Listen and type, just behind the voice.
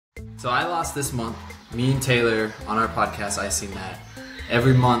So I lost this month. Me and Taylor on our podcast, I seen that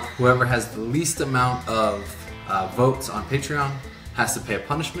every month, whoever has the least amount of votes on Patreon has to pay a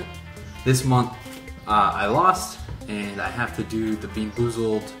punishment. This month, I lost, and I have to do the Being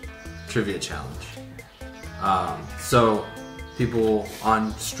Boozled trivia challenge. So people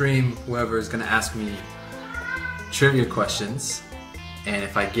on stream, whoever is going to ask me trivia questions, and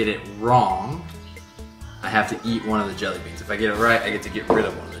if I get it wrong, I have to eat one of the jelly beans. If I get it right, I get to get rid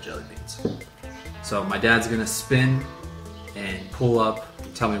of one of the jelly beans. So my dad's gonna spin and pull up,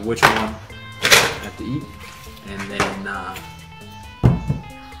 tell me which one I have to eat, and then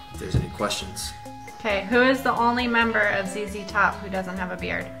if there's any questions. Okay, who is the only member of ZZ Top who doesn't have a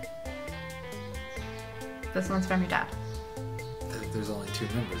beard? This one's from your dad. There's only 2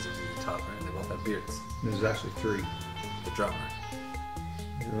 members of ZZ Top, right? They both have beards. There's actually 3. The drummer.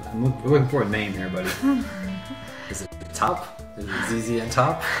 I'm looking for a name here, buddy. Is it Top? Is it ZZ and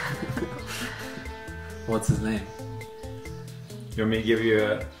Top? What's his name? You want me to give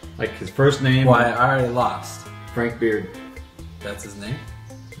you his first name? Well, I already lost. Frank Beard. That's his name?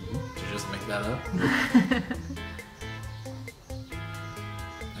 Did you just make that up?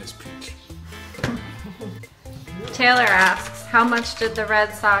 Nice peach. Taylor asks, how much did the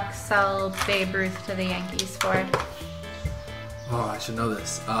Red Sox sell Babe Ruth to the Yankees for? Oh, I should know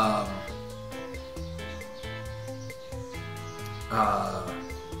this.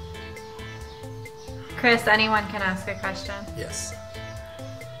 Chris, anyone can ask a question. Yes.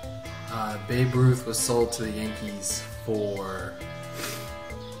 Babe Ruth was sold to the Yankees for...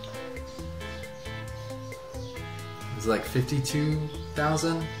 It was like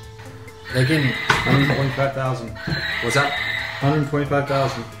 $52,000? They can... $125,000. What's that?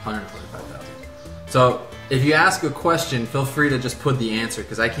 $125,000. $125,000. So, if you ask a question, feel free to just put the answer,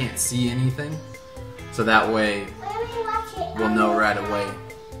 because I can't see anything. So that way, we'll know right away.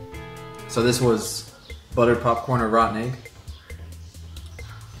 So this was buttered popcorn or rotten egg?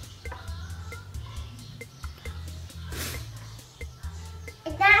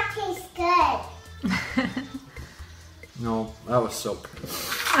 That tastes good. No, that was soap.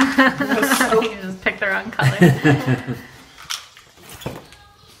 You just picked the wrong color.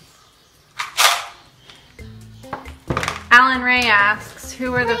 Alan Ray asks,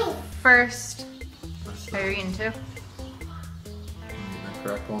 who were the first... Are you eating too? The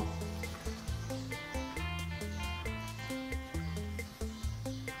correct one.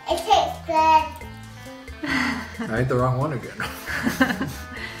 It tastes good. I ate the wrong one again. I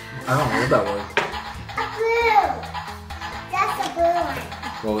don't know what that was. A blue. That's a blue one.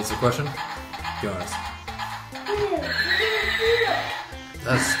 What was the question? Be honest. Blue.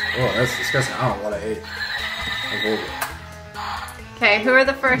 That's disgusting. I don't know what I ate. I'm over it. Okay, who are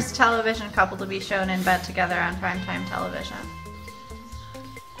the first television couple to be shown in bed together on primetime television?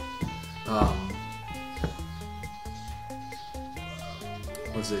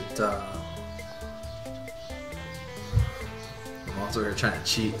 Was it, I'm also here trying to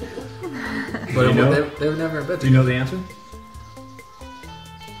cheat. But You know? they were never in bed Do you know together. the answer?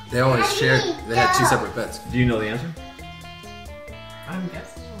 They always shared, they had 2 separate beds. Do you know the answer? I'm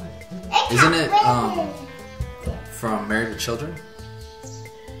guessing. Isn't it, from Married with Children?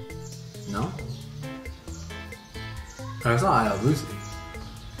 No? Oh, it's not I Love Lucy.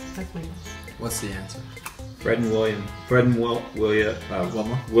 That's my guess. What's the answer? Fred and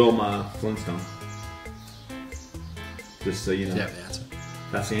Wilma Flintstone. Just so you know. Do you have the answer?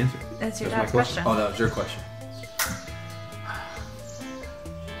 That's the answer. That's your my dad's question. Oh, that was your question.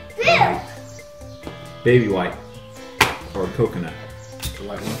 Blue. Baby white. Or coconut. The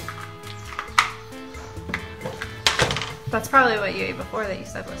white one. That's probably what you ate before that you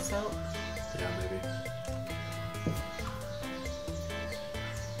said was soap. Yeah, maybe.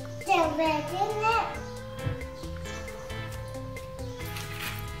 The red in it.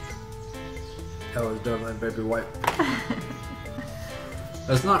 That was definitely baby white.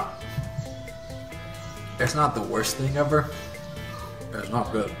 It's not the worst thing ever. It's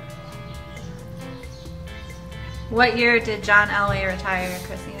not good. What year did John Elway retire?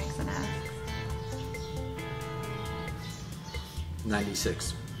 Chrissy Nixon asks.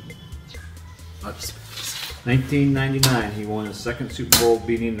 96. I'll just 1999, he won his second Super Bowl,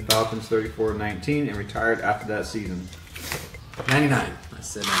 beating the Falcons 34-19, and retired after that season. 99. I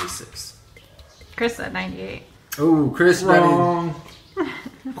said 96. Chris said 98. Oh, Chris, Wrong.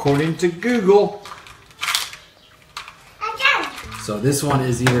 According to Google. Again. So this one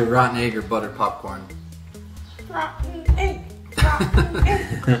is either rotten egg or buttered popcorn. Rotten egg. Rotten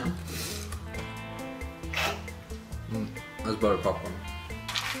egg. That's buttered popcorn.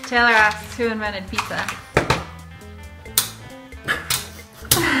 Taylor asks, who invented pizza?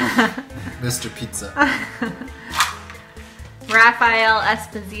 Mr. Pizza. Raphael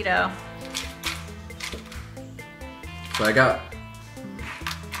Esposito. So I got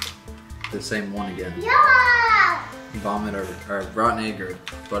the same one again. Yeah! Vomit or rotten egg or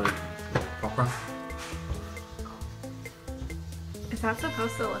buttered popcorn. Is that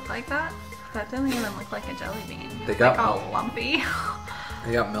supposed to look like that? That doesn't even look like a jelly bean. They It's got like all milk. lumpy.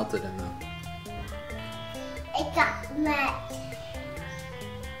 They got melted in the. It got met.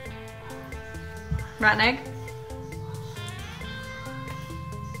 Rotten egg?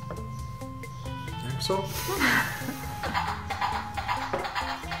 think so.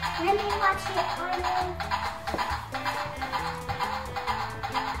 Let me watch it on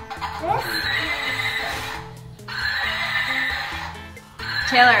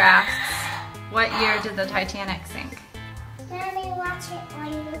Taylor asks, what year did the Titanic sink? Let me watch it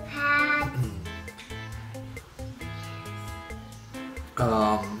on your pad.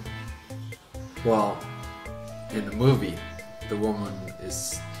 Well, in the movie, the woman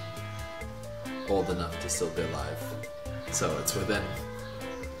is old enough to still be alive. So it's within.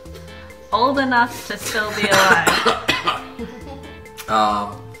 Old enough to still be alive.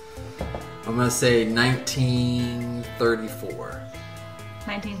 I'm gonna say 1934.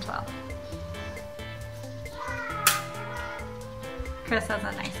 1912. Chris has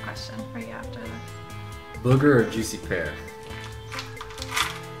a nice question for you after this. Booger or juicy pear?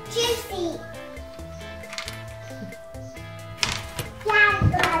 Juicy.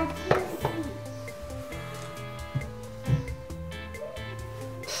 Yeah, juicy.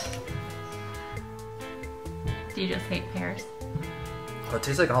 Do you just hate pears? Oh, it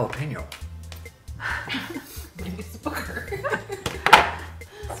tastes like jalapeno. Maybe it's booger.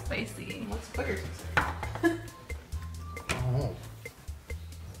 Spicy. What's booger taste Oh,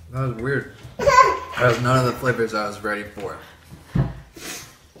 that was weird. That was none of the flavors I was ready for.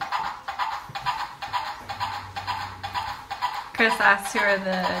 Chris asks, who are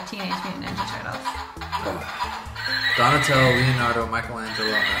the Teenage Mutant Ninja Turtles? Donatello, Leonardo, Michelangelo,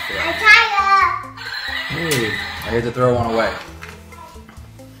 and Raphael. I'm tired. Hey, I get to throw one away.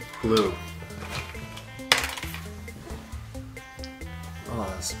 Glue. Oh,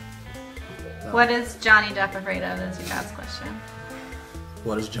 that's... What is Johnny Depp afraid of? Is your dad's question.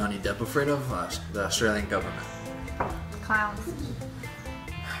 What is Johnny Depp afraid of? The Australian government. Clowns.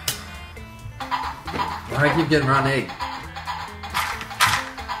 Why do I keep getting rotten egg?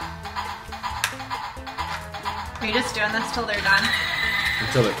 Are you just doing this till they're done?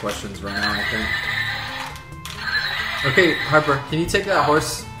 Until the questions run out, I think. Okay, Harper, can you take that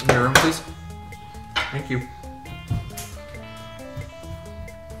horse in your room, please? Thank you.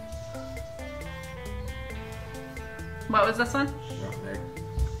 What was this one? Rotten egg.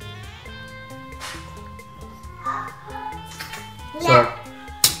 So,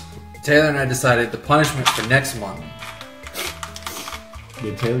 Taylor and I decided the punishment for next month.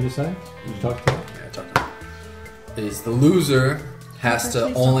 Did Taylor decide? Did you talk to her? Yeah, I talked to him. Is the loser has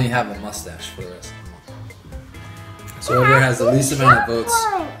to only have a mustache for the rest of the month. So whoever has the least amount of votes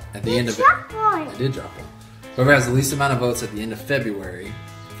at the end of it. I did drop one. Whoever has the least amount of votes at the end of February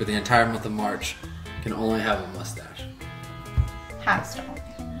for the entire month of March can only have a mustache. Has to only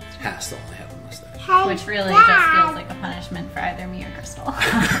have a mustache. Has to only have a mustache. Which really just feels like a punishment for either me or Crystal.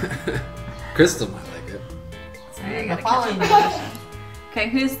 Crystal might like it. Sorry, I gotta following catch the up. Okay,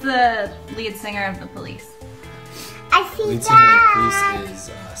 who's the lead singer of the Police? I see Lead singer of that. the Police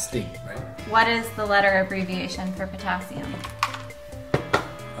is Sting, right? What is the letter abbreviation for potassium?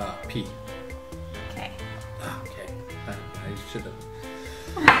 P. Okay. Okay. I should have.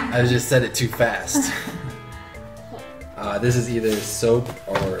 I just said it too fast. This is either soap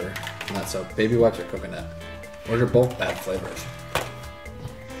or not soap. Baby wipes or coconut. Those are both bad flavors.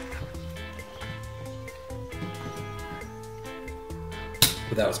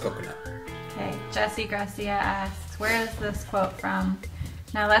 But that was coconut. Okay, Jesse Garcia asks, where is this quote from?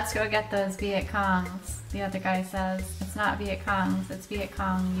 Now let's go get those Viet Congs. The other guy says, it's not Viet Congs, it's Viet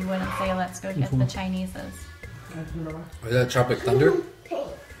Cong. You wouldn't say let's go get the Chineses. Was that Tropic Thunder?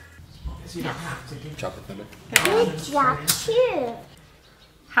 Because you don't have to do Tropic Thunder. Good job, too.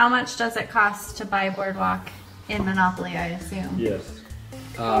 How much does it cost to buy Boardwalk in Monopoly, I assume? Yes.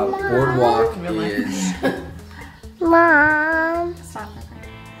 Boardwalk Really? is Mom. Stop it.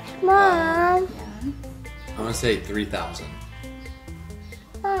 Mom. I'm gonna say 3,000.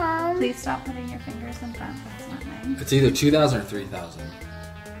 Mom. Please stop putting your fingers in front. That's not nice. It's either 2,000 or 3,000.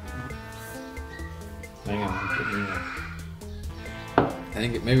 Hang on. I'm getting it. I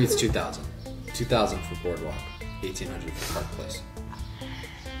think maybe it's 2,000. 2,000 for Boardwalk. 1,800 for Park Place.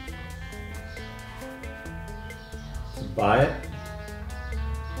 To buy it?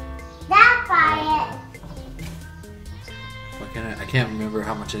 can't remember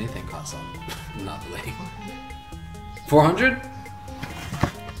how much anything costs on Monopoly. 400?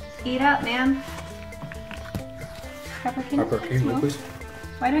 Eat up, man. Harper, can Harper, can you move? please?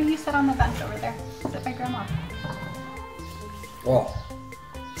 Why don't you sit on the bench over there? Sit by Grandma. Oh,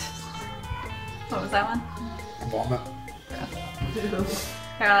 What was that one? vomit.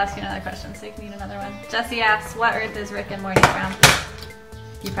 Here, I'll ask you another question so you can eat another one. Jesse asks, what Earth is Rick and Morty from?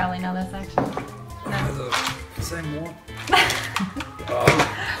 You probably know this, actually. No. The same one.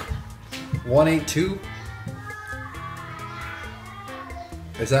 182?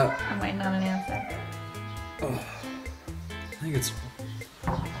 Is that? I'm waiting on an answer. Oh, I think it's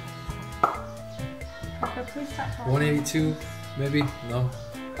Harper, please stop talking. 182, maybe? No?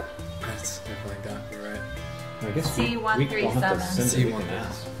 That's definitely not. You're right. I guess C137. we'll have to send it, we can C137.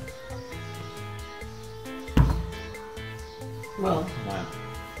 ask. Well, Wow.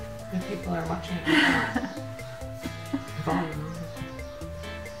 if people are watching it. Volume.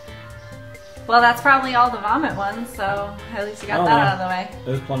 Well, that's probably all the vomit ones, so at least you got Oh, that no. out of the way.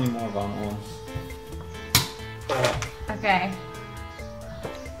 There's plenty more vomit ones. Okay.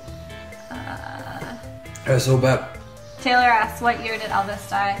 That's so bad. Taylor asks, what year did Elvis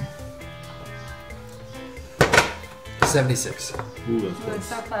die? 76. Ooh, that's Ooh, good. it's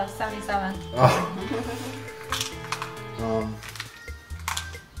so close. 77. Oh.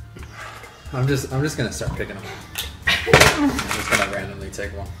 I'm just gonna start picking them. I'm just gonna randomly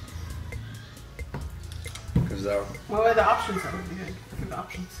take one. Cause What were the options? That would be good. Give the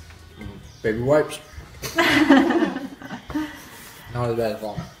options. baby wipes. Not as bad as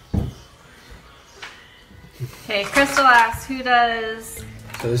vomit. Okay, Crystal asks, who does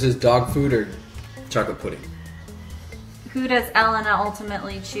So this is dog food or chocolate pudding? Elena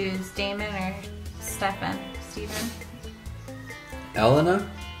ultimately choose? Damon or Stefan? Steven? Elena?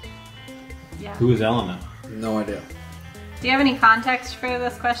 Yeah. Who is Elena? No idea. Do you have any context for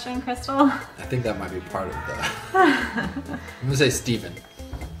this question, Crystal? I think that might be part of the. I'm gonna say Steven.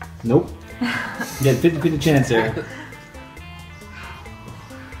 Nope. You had 50-50 chance there.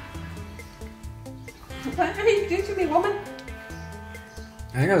 What are you doing to me, woman?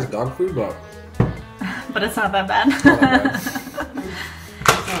 I think that was dog food, but But it's not that bad. not that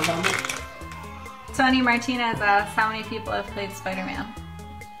It's not vomit. Tony Martinez asks, how many people have played Spider-Man?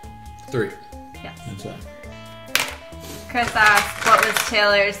 bad. 3. Yes. That's right. Chris asks, what was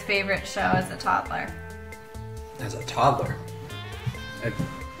Taylor's favorite show as a toddler? As a toddler.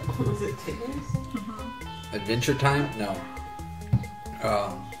 Was it Tigger's? Adventure Time? No.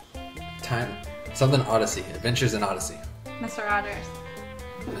 Time. Something Odyssey. Adventures in Odyssey. Mr. Rogers.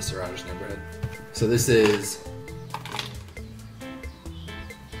 Mr. Rogers' Neighborhood. So this is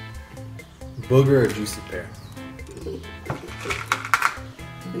Booger or Juicy Pear?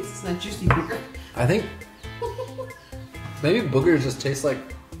 At least it's not juicy booger. I think maybe Booger just tastes like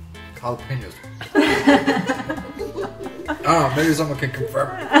jalapenos. I don't know, maybe someone can confirm.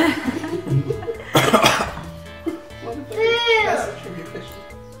 What do boogers? That's a trivia question.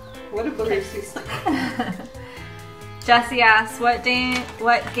 What do boogers taste like? Jesse asks, what game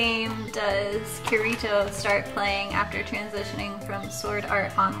does Kirito start playing after transitioning from Sword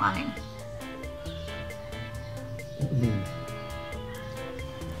Art Online?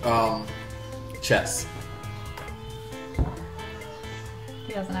 Chess.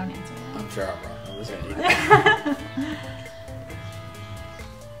 He doesn't have an answer yet. I'm sure I'm wrong. I'm just gonna eat it.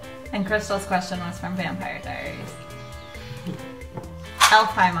 And Crystal's question was from Vampire Diaries.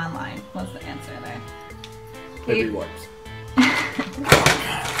 Elfheim Online was the answer there. Baby You- wipes.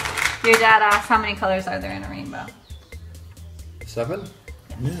 Your dad asks, how many colors are there in a rainbow? Yeah. 7?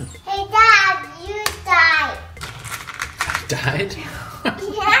 Hey, Dad, you died. Died?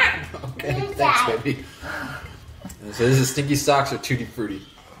 Yeah. Okay, You thanks, died. baby. So this is Stinky Socks or Tutti Frutti?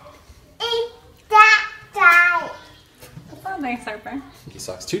 Hey, Dad died. Oh, nice, Harper. Stinky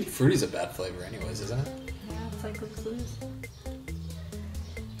Socks. Tutti Frutti's a bad flavor anyways, isn't it? Yeah, it's like lose.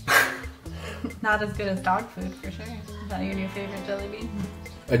 Not as good as dog food, for sure. Is that your new favorite jelly bean?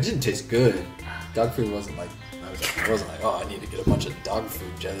 It didn't taste good. Dog food wasn't like, I wasn't like, oh, I need to get a bunch of dog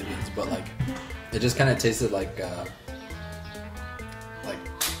food jelly beans, but like, it just kind of tasted like, I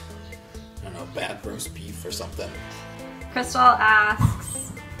don't know, bad roast beef or something. Crystal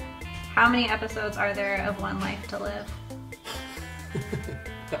asks, how many episodes are there of One Life to Live?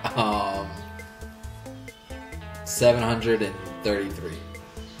 733.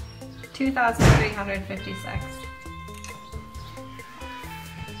 2,356.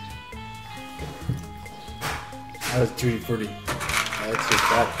 That was Tutti Frutti. That's just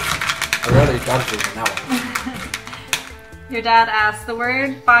bad. I'd rather eat dog food than that one. Your dad asks, the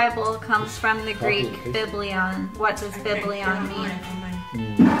word Bible comes from the Greek biblion. What does biblion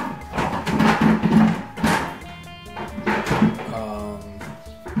mean?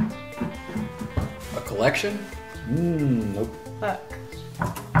 A collection? Nope. Book.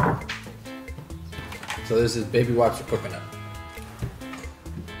 So this is baby wipes for coconut.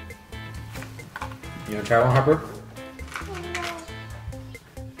 You want to try one, Harper?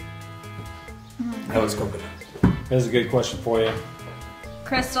 That was coconut. That's a good question for you.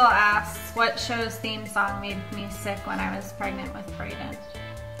 Crystal asks, what show's theme song made me sick when I was pregnant with Brayden?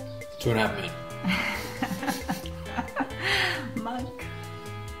 2.5 Men. Monk.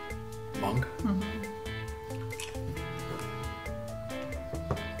 Monk?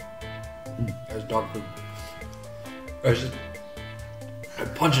 That was dog food. I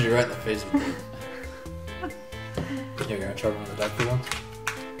punched you right in the face with it. You're gonna try one of the dog food ones?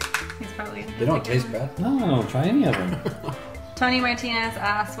 He's probably gonna They don't pick taste one. bad. No, don't try any of them. Tony Martinez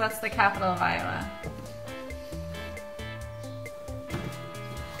asks, what's the capital of Iowa?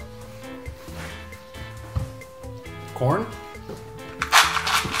 Corn?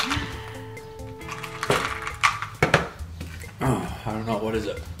 Oh, I don't know. What is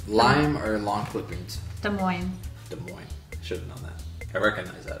it? Lime or lawn clippings? Des Moines. Des Moines. Should have known that. I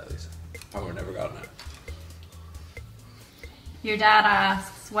recognize that at least. I would have never gotten it. Your dad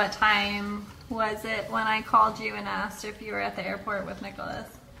asks, what time was it when I called you and asked if you were at the airport with Nicholas?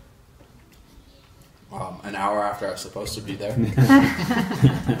 An hour after I was supposed to be there.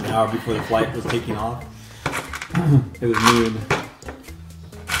 An hour before the flight was taking off. It was noon.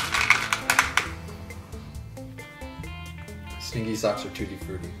 Stinky socks are tutti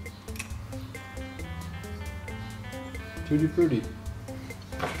frutti. Tutti frutti.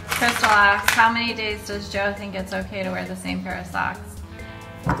 Crystal asks, how many days does Joe think it's okay to wear the same pair of socks?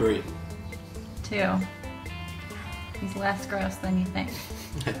 3. 2. He's less gross than you think.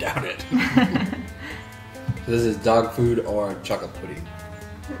 I doubt it. So this is dog food or chocolate pudding.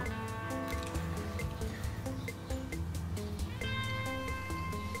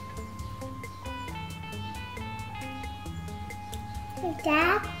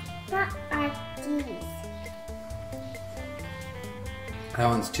 Dad, what are these? That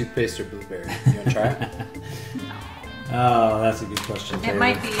one's toothpaste or blueberry. You want to try it? Oh, that's a good question. It Taylor.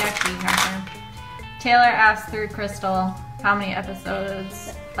 might be yucky, Harper. Taylor asked through Crystal how many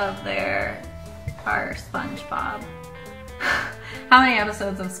episodes of there are SpongeBob. How many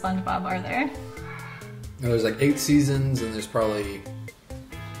episodes of SpongeBob are there? There's like 8 seasons, and there's probably,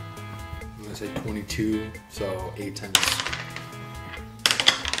 I'm gonna say 22. So 8 times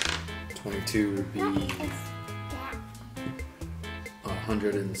 22 would be What is that?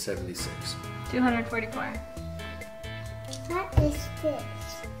 176. 244. What is this?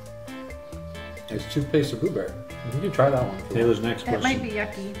 It's toothpaste or blueberry. You can try that one. Taylor's next It question. might be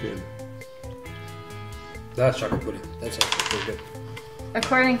yucky. Good. That's chocolate pudding. That's actually pretty good.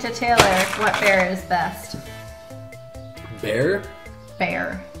 According to Taylor, what bear is best? Bear?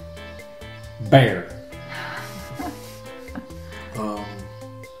 Bear. Bear.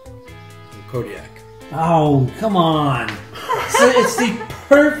 Kodiak. Oh, come on. So it's the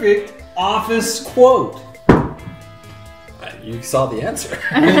perfect office quote. You saw the answer.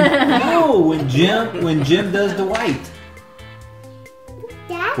 No, when Jim does Dwight.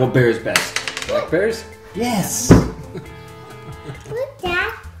 Dad, What bear is best? Black bears? Yes. look,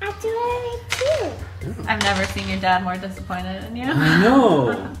 Dad, I do it too. I've never seen your dad more disappointed in you. I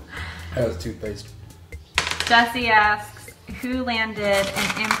know. That was toothpaste. Jesse asks, who landed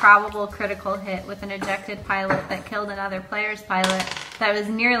an improbable critical hit with an ejected pilot that killed another player's pilot that was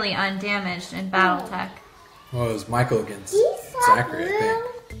nearly undamaged in Battletech? Well, it was Michael against These are Zachary, I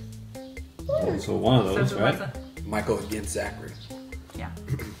blue. So one of those, So who right? was it? think. Michael against Zachary. Yeah.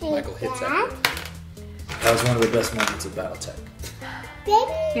 Michael hit Dad, Zachary. That was one of the best moments of Battletech.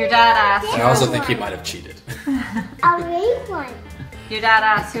 baby, Your dad asked. I also think he might have cheated. a red one. Your dad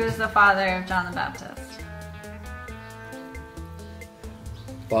asks, who is the father of John the Baptist?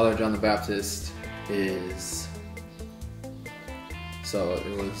 Father John the Baptist is. So it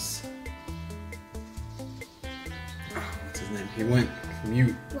was. What's his name? He went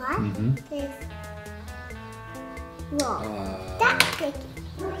mute. What is wrong? That's sticky.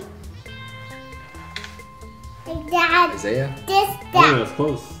 Hey, Dad, Isaiah? this, Oh, that, that's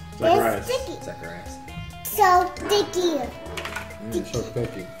close. this Zacharias. sticky. Zacharias. So sticky. So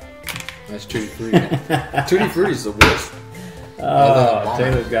cookie. That's Tutti Frutti. Tutti Frutti is the worst. Oh,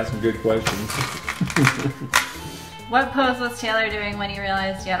 Taylor's got some good questions. What pose was Taylor doing when he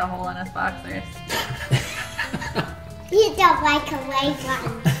realized he had a hole in his boxers? You don't like a red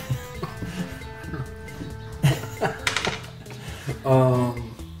one.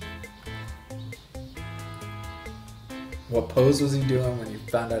 What pose was he doing when you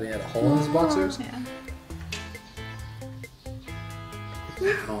found out he had a hole in his boxers? Yeah.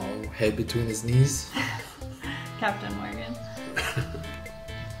 Oh, head between his knees. Captain Morgan.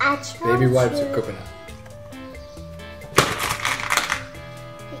 I chose Baby wipes you. or coconut?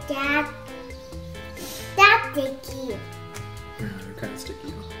 Dad. That's sticky. Yeah, they're kind of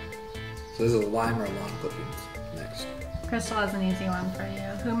sticky. So this is lime or lawn clippings. Next. Crystal has an easy one for you.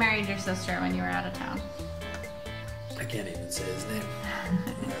 Who married your sister when you were out of town? I can't even say his name.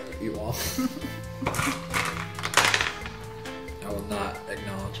 You all. I will not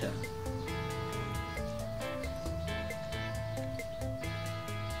acknowledge him.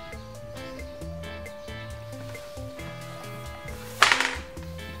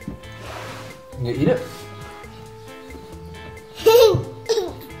 You eat it? You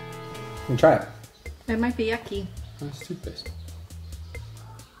can try it. It might be yucky. It's toothpaste.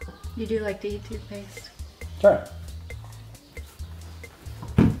 You do like to eat toothpaste. Try it.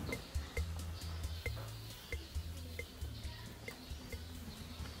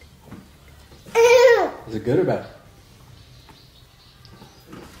 Is it good or bad?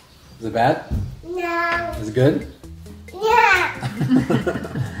 Is it bad? No. Is it good? Yeah.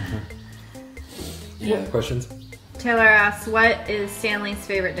 Yeah. Questions? Taylor asks, what is Stanley's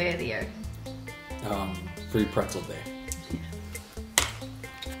favorite day of the year? Free pretzel day.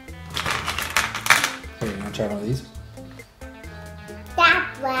 Hey, you wanna try one of these?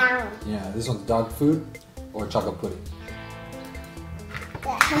 That's brown. Yeah, this one's dog food or chocolate pudding.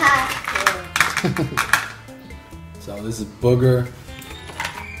 So this is booger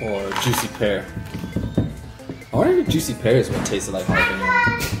or juicy pear. I wonder if juicy pear is what tasted like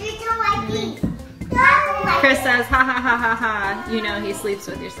jalapeno. You don't like these. Don't like Chris says, ha ha ha ha ha. You know he sleeps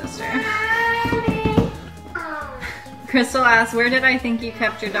with your sister. Crystal asks, where did I think you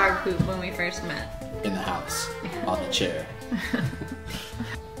kept your dog poop when we first met? In the house, on the chair.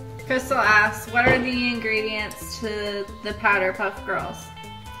 Crystal asks, what are the ingredients to the Powder Puff Girls?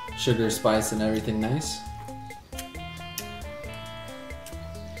 Sugar, spice, and everything nice.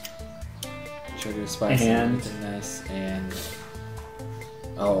 Sugar, spice, and And? everything nice, and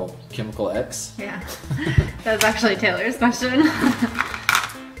oh, Chemical X. Yeah, that was actually Taylor's question.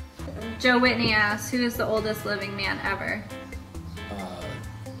 Joe Whitney asks, who is the oldest living man ever?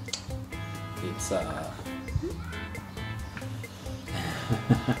 It's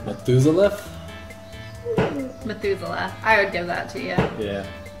Methuselah. Methuselah. I would give that to you. Yeah.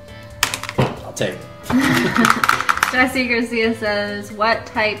 I'll take it. Jesse Garcia says, what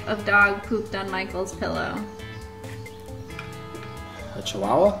type of dog pooped on Michael's pillow? A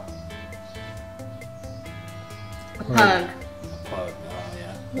Chihuahua. A pug. A pug. Oh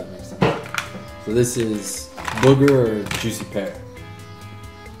yeah, that makes sense. So this is booger or juicy pear.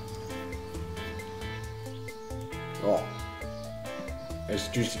 Oh, it's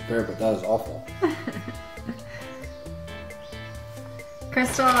juicy pear, but that is awful.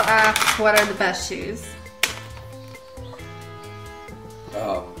 Crystal asks, what are the best shoes?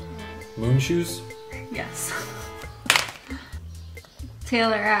 Moon shoes. Yes.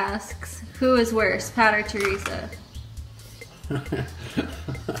 Taylor asks, who is worse, Pat or Teresa?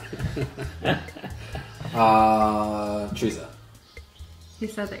 Teresa. He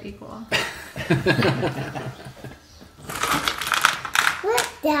said they're equal. Look,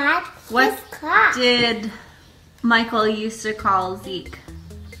 Dad. What It's caught. did Michael used to call Zeke?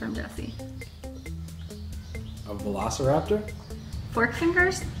 From Jesse. A velociraptor. Fork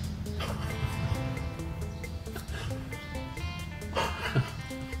fingers?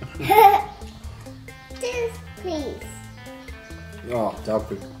 This, please. Oh, dog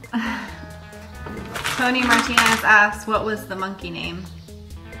food. Tony Martinez asks, what was the monkey name?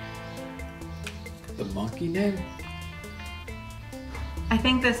 The monkey name? I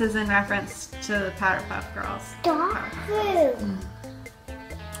think this is in reference to the Powder Puff Girls. Dog food.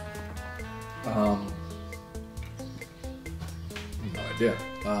 No idea.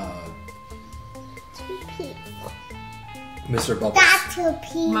 Two peas. Mr. Bubbles. That's two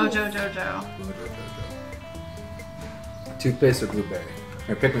peas. Mojo Jojo. Mojo Jojo. Toothpaste or blueberry?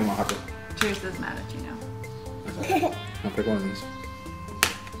 Here, pick me one, Harper. Teresa's mad at you now. Okay. I'll pick one of these.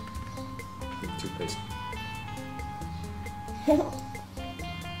 Toothpaste.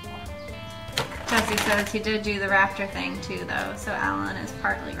 Jesse says he did do the raptor thing too, though, so Alan is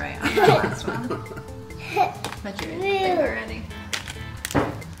partly right on the last one. But you're in the thing already.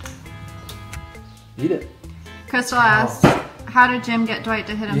 Eat it. Crystal asks, how did Jim get Dwight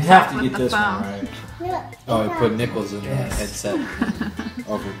to hit You himself have to with eat the this phone? one, right? Look, Oh, he it's put not- nickels in the Yes. headset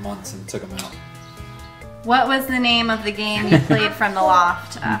over months and took them out. What was the name of the game you played from the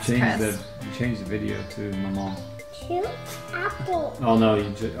loft? Asked You Chris. changed the video to my mom. Two apple. Oh no,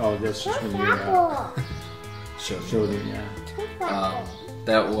 that's just when you Apple. showed it, yeah. Two apple.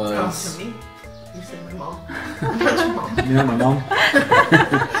 That Oh, was. to me. You said my mom. Not your mom. You know my mom?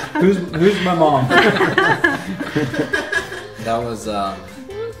 who's my mom? That was. Dog.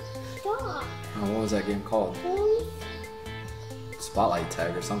 Oh, what was that game called? Spotlight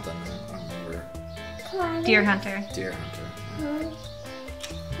Tag or something. I don't remember. Deer Hunter. Deer Hunter.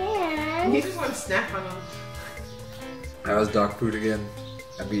 And You just want to snap on them. That was dog food again.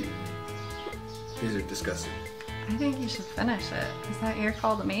 I beat. These are disgusting. I think you should finish it. Is that your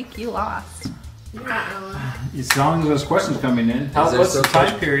call to make? You lost. As long as there's questions coming in. there What's the still time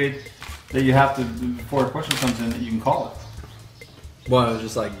questions? period that you have to, before a question comes in, that you can call it? Well, it was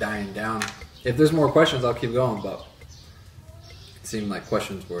just like dying down. If there's more questions, I'll keep going, but it seemed like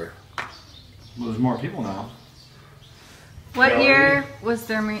questions were. Well, there's more people now. What Shall year was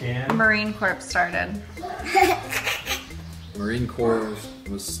the Can. Marine Corps started? Marine Corps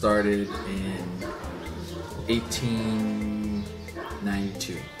was started in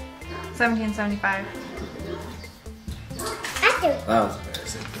 1892. 1775. after That was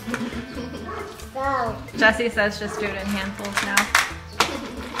embarrassing. go. Jesse says just do it in handfuls now.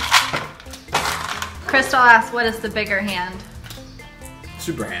 Crystal asks, what is the bigger hand?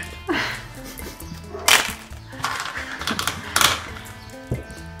 Super hand.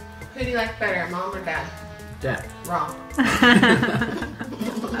 Who do you like better, mom or dad? Dad. Wrong.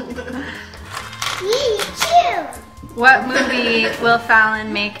 Me too. What movie will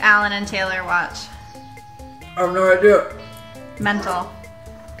Fallon make Alan and Taylor watch? I have no idea. Mental.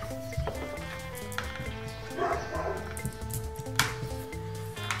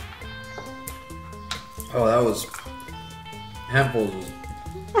 Oh, that was. Handfuls was.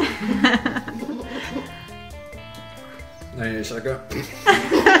 I need a second.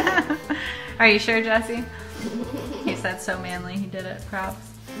 Are you sure, Jesse? He said so manly, he did it. Props.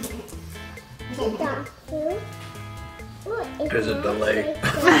 Dog food. Look, it's There's a not delay. like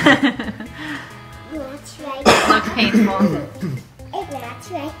that. Not like that. Looks painful. It's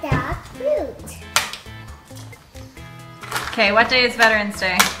not like dog food. Okay, what day is Veterans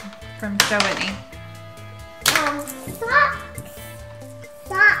Day? From Joe Whitney. Socks.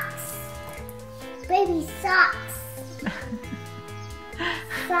 Socks. Baby socks.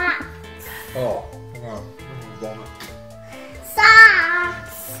 Socks. Oh. Wow. Vomit.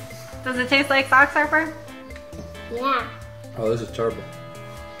 Socks. Does it taste like socks, Harper? Yeah. Oh, this is terrible.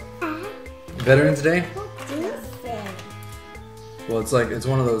 Veterans Day? What is it? Well, it's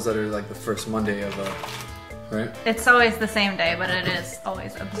one of those that are like the first Monday of right? It's always the same day, but it is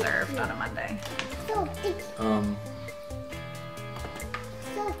always observed on a Monday. So sticky.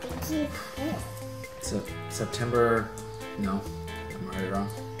 So sticky. September. No, I'm already wrong.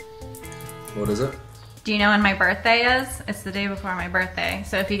 What is it? Do you know when my birthday is? It's the day before my birthday.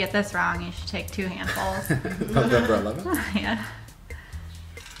 So if you get this wrong, you should take 2 handfuls. November 11th. Yeah.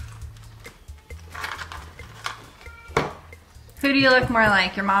 Who do you look more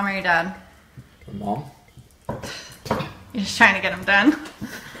like, your mom or your dad? My mom. You're just trying to get them done.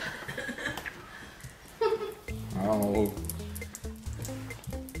 I don't know.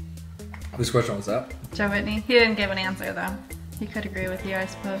 Whose question was that? Joe Whitney. He didn't give an answer though. He could agree with you, I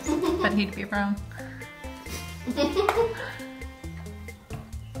suppose, but he'd be wrong.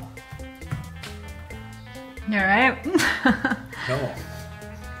 You alright? No.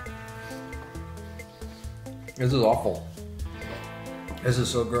 This is awful. This is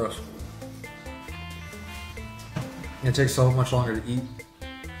so gross. It takes so much longer to eat.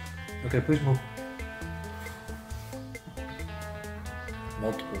 Okay, please move.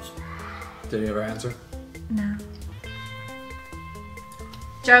 Multiples. Did he ever answer? No.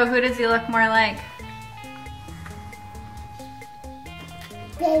 Joe, who does he look more like?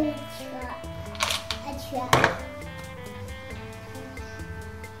 Baby truck. A truck.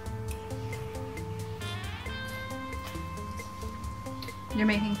 You're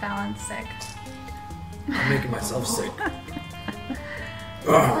making Fallon sick. I'm making myself sick.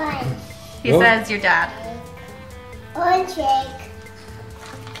 One. He What? says your dad. Orange cake.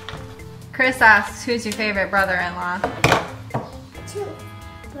 Chris asks, who's your favorite brother-in-law? Two.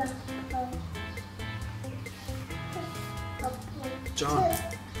 John.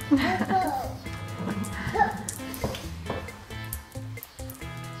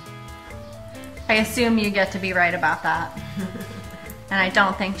 I assume you get to be right about that. And I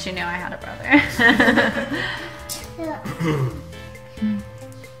don't think she knew I had a brother.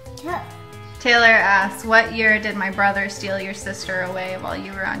 Taylor asks, what year did my brother steal your sister away while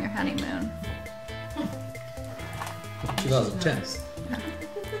you were on your honeymoon? 2010.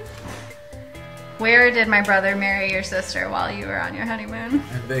 Where did my brother marry your sister while you were on your honeymoon? In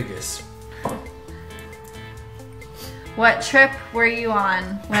Vegas. What trip were you on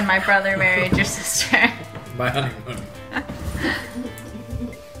when my brother married your sister? My honeymoon.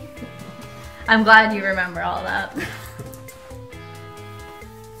 I'm glad you remember all that.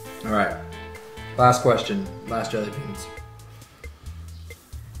 All right. Last question. Last jelly beans.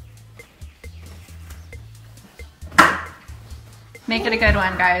 Make it a good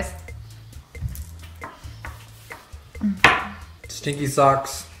one, guys. Stinky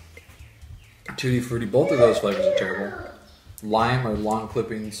Socks. Tutti Frutti. Both of those flavors are terrible. Lime or lawn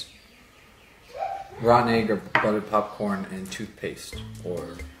clippings. Rotten egg or buttered popcorn, and toothpaste or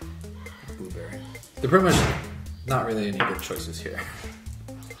blueberry. They're pretty much not really any good choices here.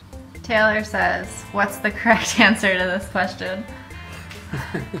 Taylor says, what's the correct answer to this question?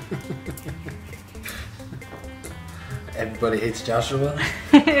 Everybody hates Joshua.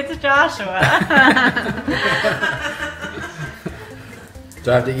 It's Joshua.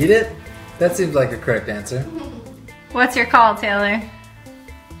 Do I have to eat it? That seems like a correct answer. What's your call, Taylor?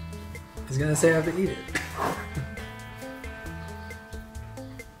 He's gonna say I have to eat it.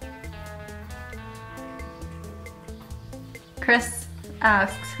 Chris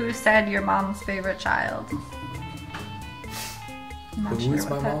asks, who said your mom's favorite child? I'm not Who sure is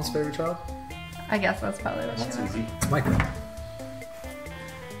my what that- mom's favorite child? I guess that's probably what That's she was. easy. It's Michael. You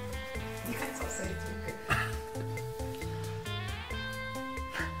guys all say it's good.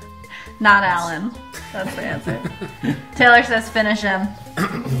 Not Alan. That's the answer. Taylor says finish him.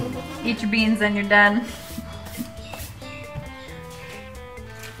 Eat your beans and you're done.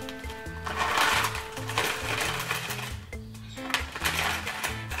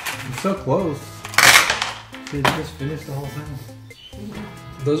 I'm so close. Did you just finish the whole thing?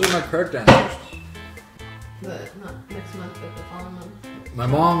 Those are my correct answers. But not next month, but the following month. My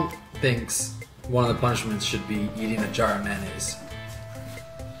mom thinks one of the punishments should be eating a jar of mayonnaise.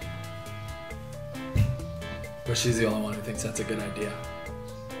 But she's the only one who thinks that's a good idea.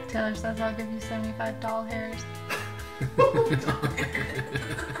 Taylor says I'll give you 75 doll hairs.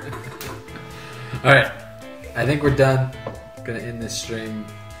 Alright, I think we're done. Gonna end this stream.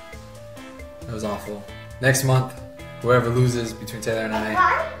 That was awful. Next month, whoever loses between Taylor and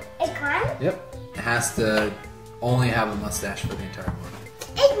I, It's gone? yep, has to only have a mustache for the entire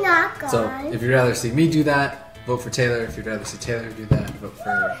month. It's not gone. So if you'd rather see me do that, vote for Taylor. If you'd rather see Taylor do that, vote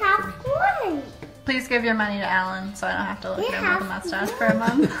for me. have one. Please give your money to Alan so I don't have to look We at him with a have mustache for a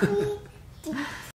month. one.